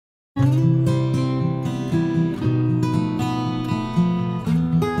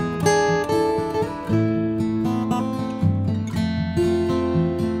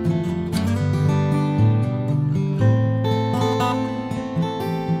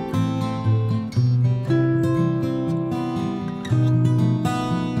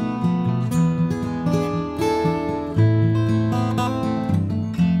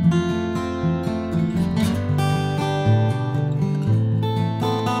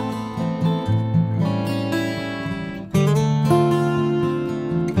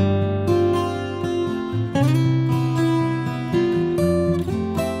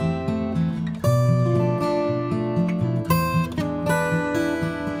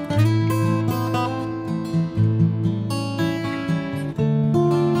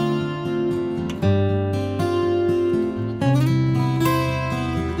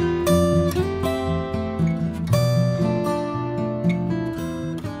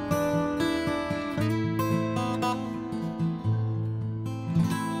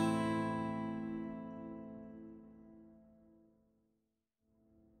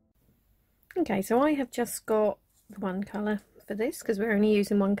Okay, so I have just got the one colour for this because we're only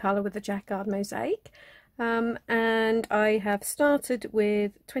using one colour with the Jacquard Mosaic, and I have started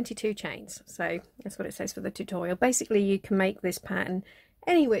with 22 chains. So that's what it says for the tutorial. Basically you can make this pattern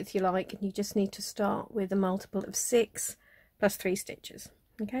any width you like, and you just need to start with a multiple of 6 plus 3 stitches.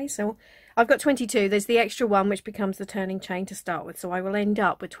 Okay, so I've got 22. There's the extra one which becomes the turning chain to start with, so I will end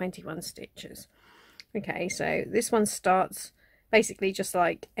up with 21 stitches. Okay, so this one starts basically just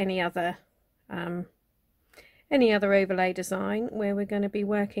like any other overlay design, where we're going to be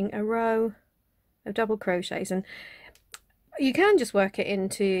working a row of double crochets, and you can just work it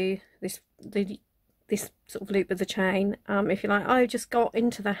into this sort of loop of the chain if you like. I just got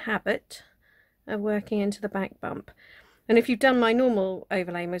into the habit of working into the back bump, and if you've done my normal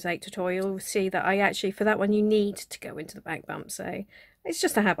overlay mosaic tutorial, you'll see that I actually, for that one, you need to go into the back bump. So it's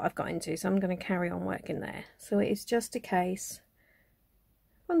just a habit I've got into, so I'm going to carry on working there. So it is just a case,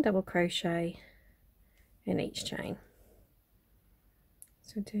 one double crochet in each chain.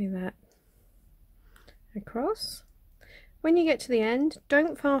 So do that across. When you get to the end,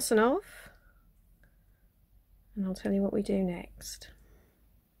 don't fasten off, and I'll tell you what we do next.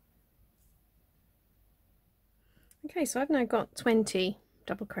 Okay, so I've now got 20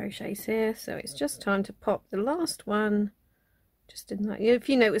 double crochets here, so it's just time to pop the last one just in that. If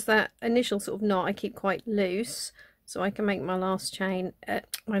you notice that initial sort of knot I keep quite loose, so I can make my last chain,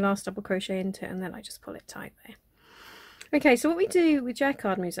 my last double crochet into it, and then I just pull it tight there. Okay, so what we do with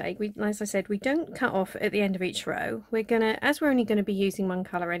Jacquard Mosaic, as I said, we don't cut off at the end of each row. We're gonna, as we're only going to be using one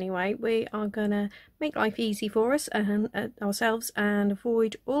colour anyway, we are gonna make life easy for us and ourselves, and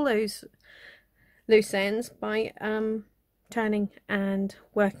avoid all those loose ends by turning and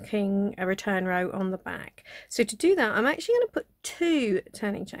working a return row on the back. So to do that, I'm actually going to put 2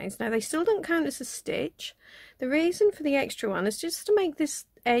 turning chains. Now they still don't count as a stitch. The reason for the extra one is just to make this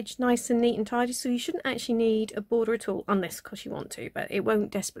edge nice and neat and tidy, so you shouldn't actually need a border at all, unless of course you want to, but it won't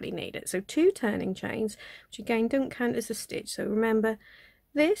desperately need it. So 2 turning chains, which again don't count as a stitch. So remember,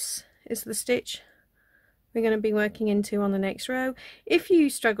 this is the stitch we're going to be working into on the next row. If you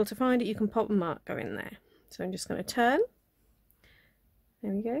struggle to find it, you can pop a marker in there. So I'm just going to turn.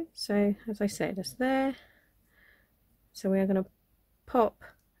 There we go. So as I said, it's there. So we are going to pop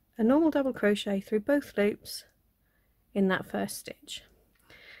a normal double crochet through both loops in that first stitch.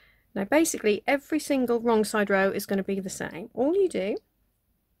 Now basically every single wrong side row is going to be the same. All you do,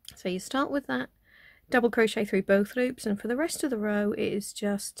 so you start with that double crochet through both loops, and for the rest of the row it is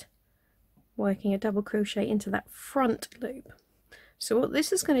just working a double crochet into that front loop. So what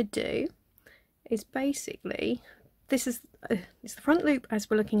this is going to do is basically, this is it's the front loop as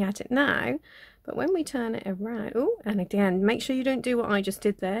we're looking at it now, but when we turn it around, oh, and again, make sure you don't do what I just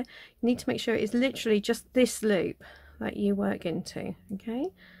did there. You need to make sure it is literally just this loop that you work into. Okay,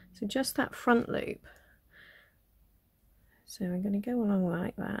 so just that front loop. So I'm going to go along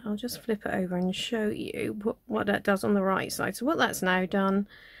like that. I'll just flip it over and show you what that does on the right side. So what that's now done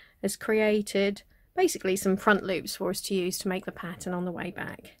has created basically some front loops for us to use to make the pattern on the way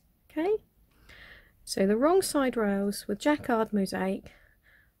back. Okay, so the wrong side rows with Jacquard Mosaic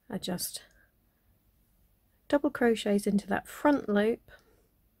are just double crochets into that front loop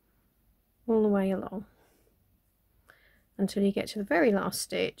all the way along until you get to the very last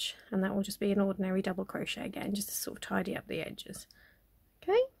stitch, and that will just be an ordinary double crochet again, just to sort of tidy up the edges.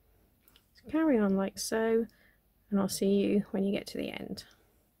 Okay, so carry on like so, and I'll see you when you get to the end.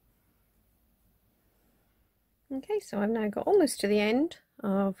 Okay, so I've now got almost to the end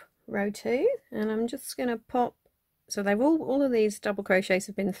of row 2, and I'm just going to pop, so they've all of these double crochets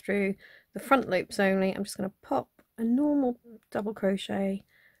have been through the front loops only. I'm just going to pop a normal double crochet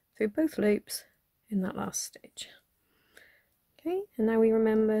through both loops in that last stitch. Okay, and now we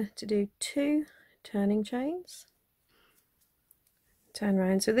remember to do 2 turning chains, turn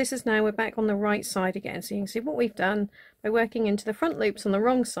around. So this is now, we're back on the right side again, so you can see what we've done by working into the front loops on the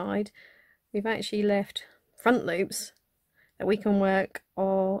wrong side. We've actually left front loops that we can work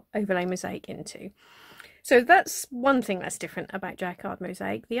our overlay mosaic into. So that's one thing that's different about Jacquard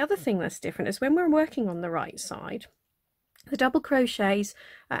Mosaic. The other thing that's different is when we're working on the right side, the double crochets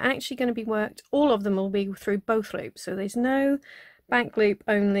are actually going to be worked, all of them will be through both loops, so there's no back loop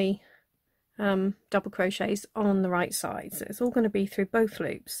only double crochets on the right side. So it's all going to be through both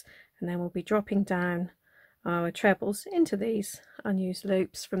loops, and then we'll be dropping down our trebles into these unused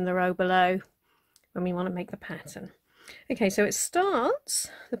loops from the row below when we want to make the pattern. Okay, so it starts,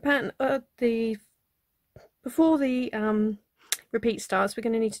 the pattern, before the repeat starts, we're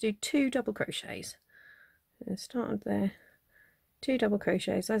going to need to do 2 double crochets. So start there, 2 double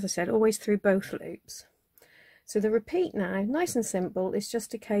crochets, as I said, always through both loops. So the repeat now, nice and simple, is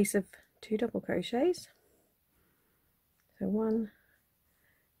just a case of 2 double crochets, so 1,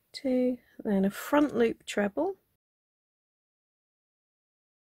 2, then a front loop treble,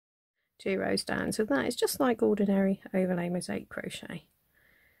 2 rows down. So that is just like ordinary overlay mosaic crochet,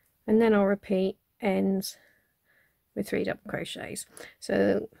 and then I'll repeat ends with 3 double crochets.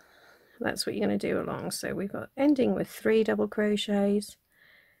 So that's what you're going to do along. So we've got ending with 3 double crochets,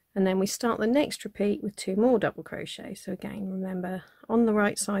 and then we start the next repeat with 2 more double crochets. So again, remember, on the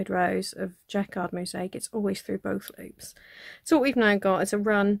right side rows of Jacquard Mosaic, it's always through both loops. So what we've now got is a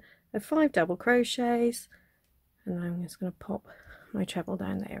run of 5 double crochets, and I'm just going to pop my treble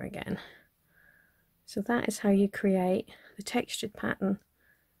down there again. So that is how you create the textured pattern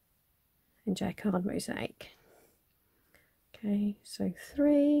in Jacquard Mosaic. Okay, so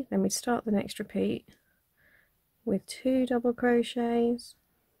 3, then we start the next repeat with 2 double crochets,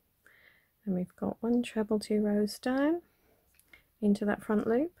 and we've got 1 treble 2 rows down into that front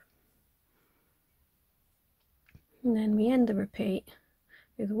loop, and then we end the repeat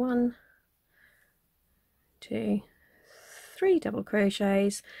with 1, 2, 3 double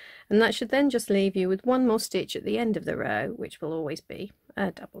crochets, and that should then just leave you with 1 more stitch at the end of the row, which will always be a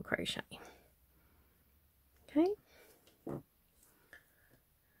double crochet. Okay,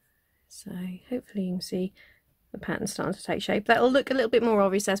 so hopefully you can see the pattern starting to take shape. That'll look a little bit more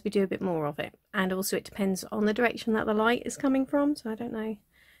obvious as we do a bit more of it, and also it depends on the direction that the light is coming from, so I don't know if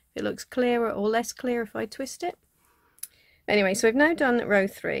it looks clearer or less clear if I twist it. Anyway, so we've now done row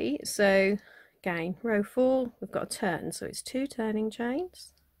 3, so again, row 4, we've got a turn, so it's 2 turning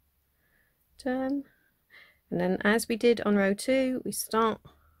chains, turn, and then as we did on row 2, we start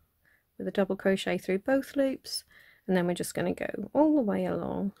with a double crochet through both loops, and then we're just going to go all the way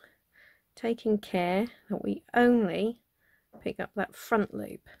along, taking care that we only pick up that front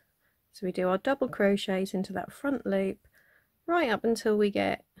loop. So we do our double crochets into that front loop right up until we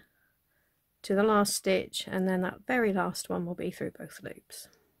get to the last stitch, and then that very last one will be through both loops.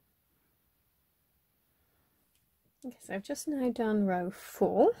 Okay, so I've just now done row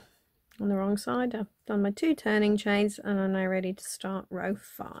 4 on the wrong side. I've done my 2 turning chains, and I'm now ready to start row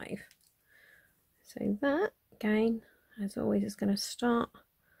 5. So that again, as always, is going to start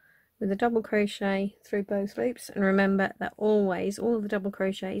with a double crochet through both loops, and remember that always all of the double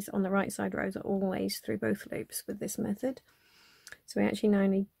crochets on the right side rows are always through both loops with this method. So we actually now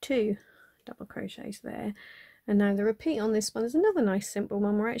need 2 double crochets there, and now the repeat on this one is another nice simple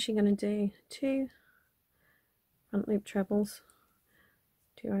one. We're actually going to do 2 front loop trebles,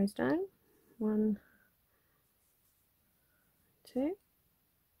 2 rows down, 1, 2,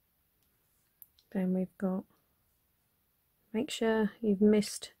 then we've got, make sure you've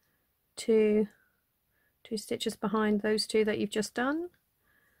missed two stitches behind those 2 that you've just done,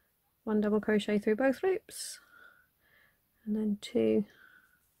 1 double crochet through both loops, and then 2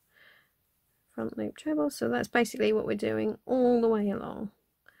 front loop trebles. So that's basically what we're doing all the way along.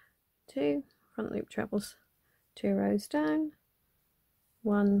 2 front loop trebles, 2 rows down,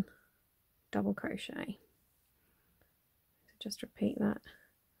 1 double crochet. So just repeat that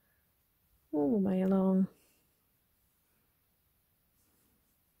all the way along.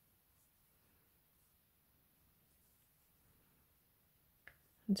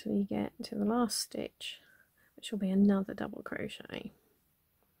 Until you get to the last stitch, which will be another double crochet.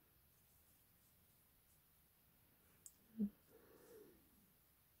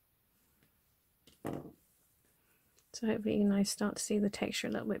 So hopefully you can now start to see the texture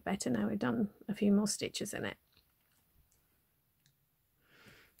a little bit better now we've done a few more stitches in it.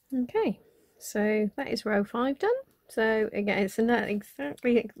 Okay, so that is row 5 done. So again, it's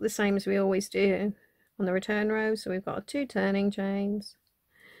exactly the same as we always do on the return row. So we've got 2 turning chains,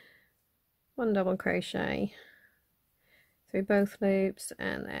 1 double crochet through both loops,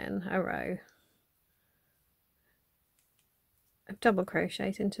 and then a row of double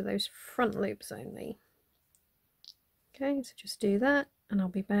crochets into those front loops only. Okay, so just do that, and I'll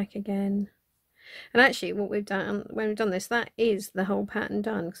be back again. And actually what we've done when we've done this, that is the whole pattern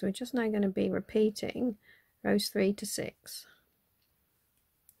done, because we're just now going to be repeating rows 3 to 6.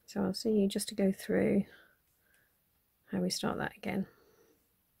 So I'll see you just to go through how we start that again.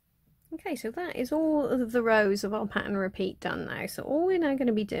 Okay, so that is all of the rows of our pattern repeat done now. So all we're now going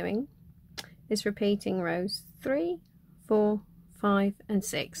to be doing is repeating rows 3, 4, 5 and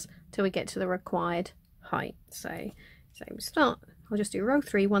 6 till we get to the required height. So we start, I'll just do row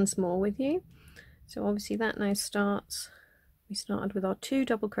 3 once more with you. So obviously that now starts, we started with our 2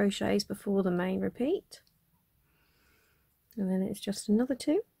 double crochets before the main repeat, and then it's just another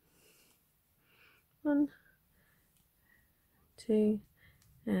 2, 1, 2,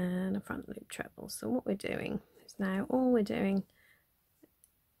 and a front loop treble. So what we're doing is now all we're doing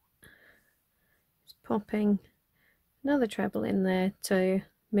popping another treble in there to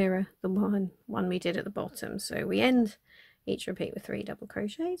mirror the one we did at the bottom. So we end each repeat with 3 double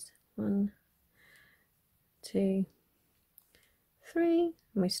crochets. 1, 2, 3,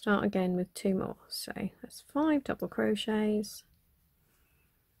 and we start again with 2 more. So that's 5 double crochets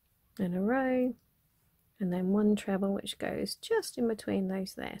in a row, and then 1 treble which goes just in between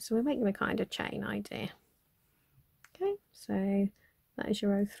those there. So we're making a kind of chain idea. Okay, so that is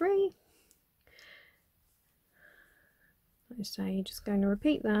your row 3. So you're just going to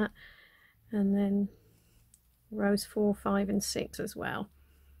repeat that, and then rows 4, 5 and 6 as well.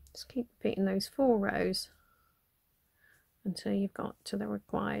 Just keep repeating those 4 rows until you've got to the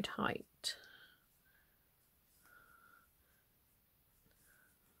required height.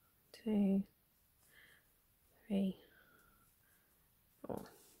 2, 3, 4.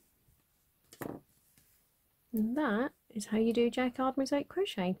 And that is how you do Jacquard Mosaic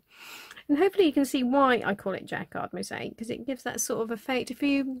crochet. And hopefully you can see why I call it Jacquard Mosaic, because it gives that sort of effect. If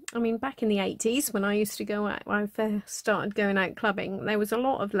you, I mean, back in the 80s when I used to go out, when I first started going out clubbing, there was a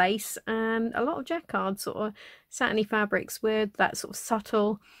lot of lace and a lot of jacquard sort of satiny fabrics with that sort of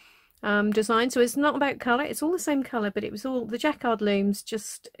subtle design. So it's not about colour, it's all the same colour, but it was all the jacquard looms,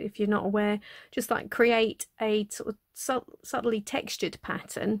 just if you're not aware, just like create a sort of subtly textured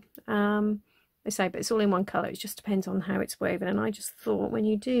pattern. I say, but it's all in one colour, it just depends on how it's woven, and I just thought when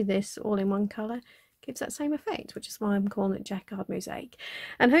you do this all in one colour, it gives that same effect, which is why I'm calling it Jacquard Mosaic.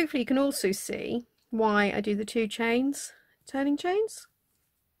 And hopefully you can also see why I do the 2 chains, turning chains.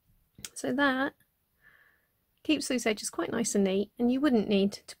 So that keeps those edges quite nice and neat, and you wouldn't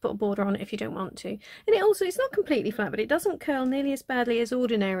need to put a border on it if you don't want to. And it also, it's not completely flat, but it doesn't curl nearly as badly as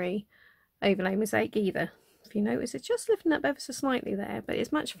ordinary overlay mosaic either. If you notice, it's just lifting up ever so slightly there, but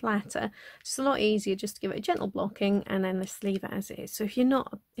it's much flatter. It's a lot easier just to give it a gentle blocking, and then let's leave it as it is. So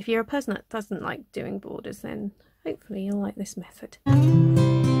if you're a person that doesn't like doing borders, then hopefully you'll like this method.